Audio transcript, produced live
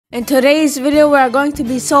In today's video, we are going to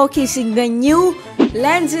be showcasing the new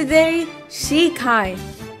legendary Shikai.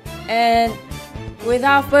 And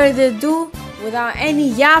without further ado, without any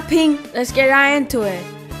yapping, let's get right into it.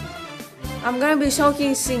 I'm going to be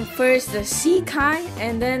showcasing first the Shikai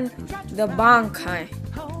and then the Bankai.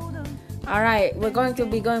 Alright, we're going to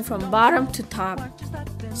be going from bottom to top.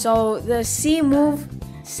 So the C move,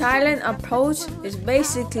 Silent Approach, is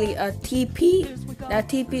basically a TP that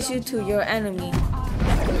TPs you to your enemy.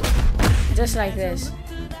 Just like this.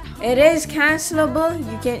 It is cancelable.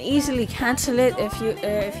 You can easily cancel it if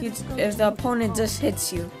the opponent just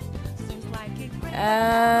hits you.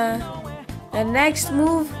 The next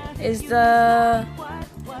move is the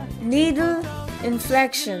Needle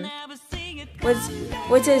Inflection,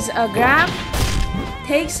 which is a grab,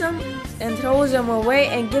 takes them and throws them away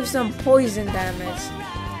and gives them poison damage.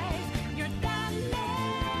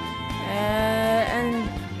 And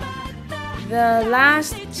the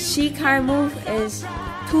last Shikai move is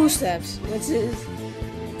 2 steps, which is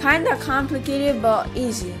kinda complicated but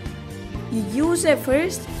easy. You use it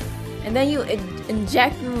first, and then you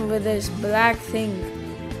inject them with this black thing,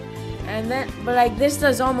 but like this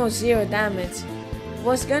does almost 0 damage.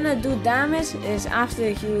 What's gonna do damage is after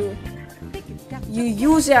you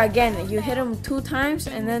use it again. You hit them 2 times,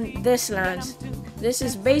 and then this lands. This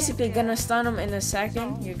is basically gonna stun them in a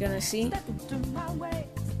second. You're gonna see.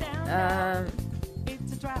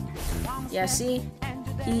 Yeah, see,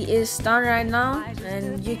 he is stunned right now,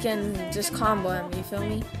 and you can just combo him, you feel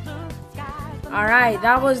me? Alright,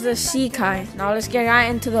 that was the Shikai. Now let's get right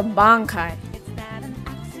into the Bankai.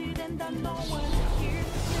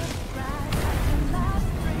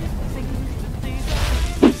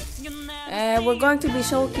 We're going to be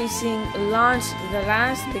showcasing launch the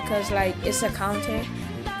last because like it's a counter.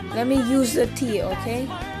 Let me use the T, okay?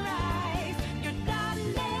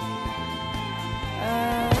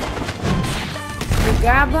 You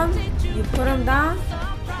grab them, you put them down.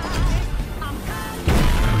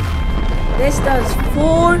 This does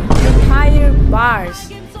 4 entire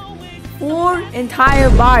bars. 4 entire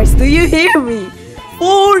bars. Do you hear me?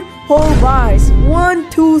 4 whole bars. 1,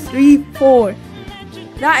 2, 3, 4.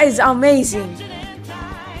 That is amazing.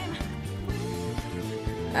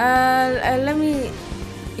 Let me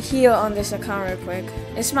heal on this account real quick.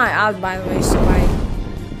 It's my alt, by the way, so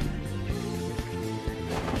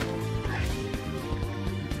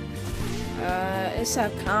it's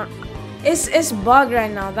account. It's bugged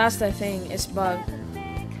right now. That's the thing. It's bugged.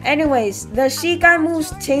 Anyways, the Shikai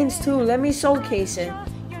moves change too. Let me showcase it.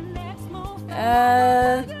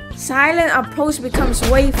 Silent Approach becomes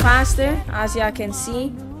way faster, as y'all can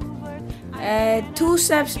see. 2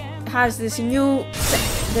 steps has this new.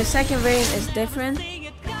 The second variant is different,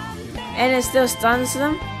 and it still stuns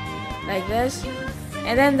them like this.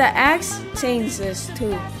 And then the X changes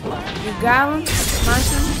too. You grab them, smash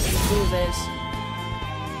them, do this.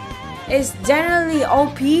 It's generally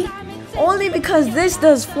OP only because this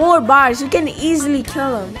does 4 bars. You can easily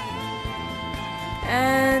kill them.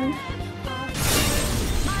 And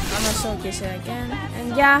I'm gonna showcase it again.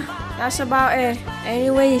 And yeah, that's about it.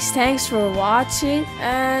 Anyways, thanks for watching.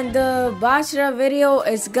 And the Bachira video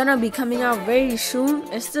is gonna be coming out very soon.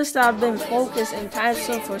 It's just that I've been focused in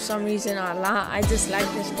TypeScript for some reason a lot. I just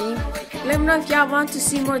like this game. Let me know if y'all want to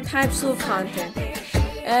see more TypeScript content.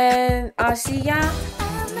 And I'll see y'all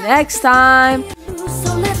next time.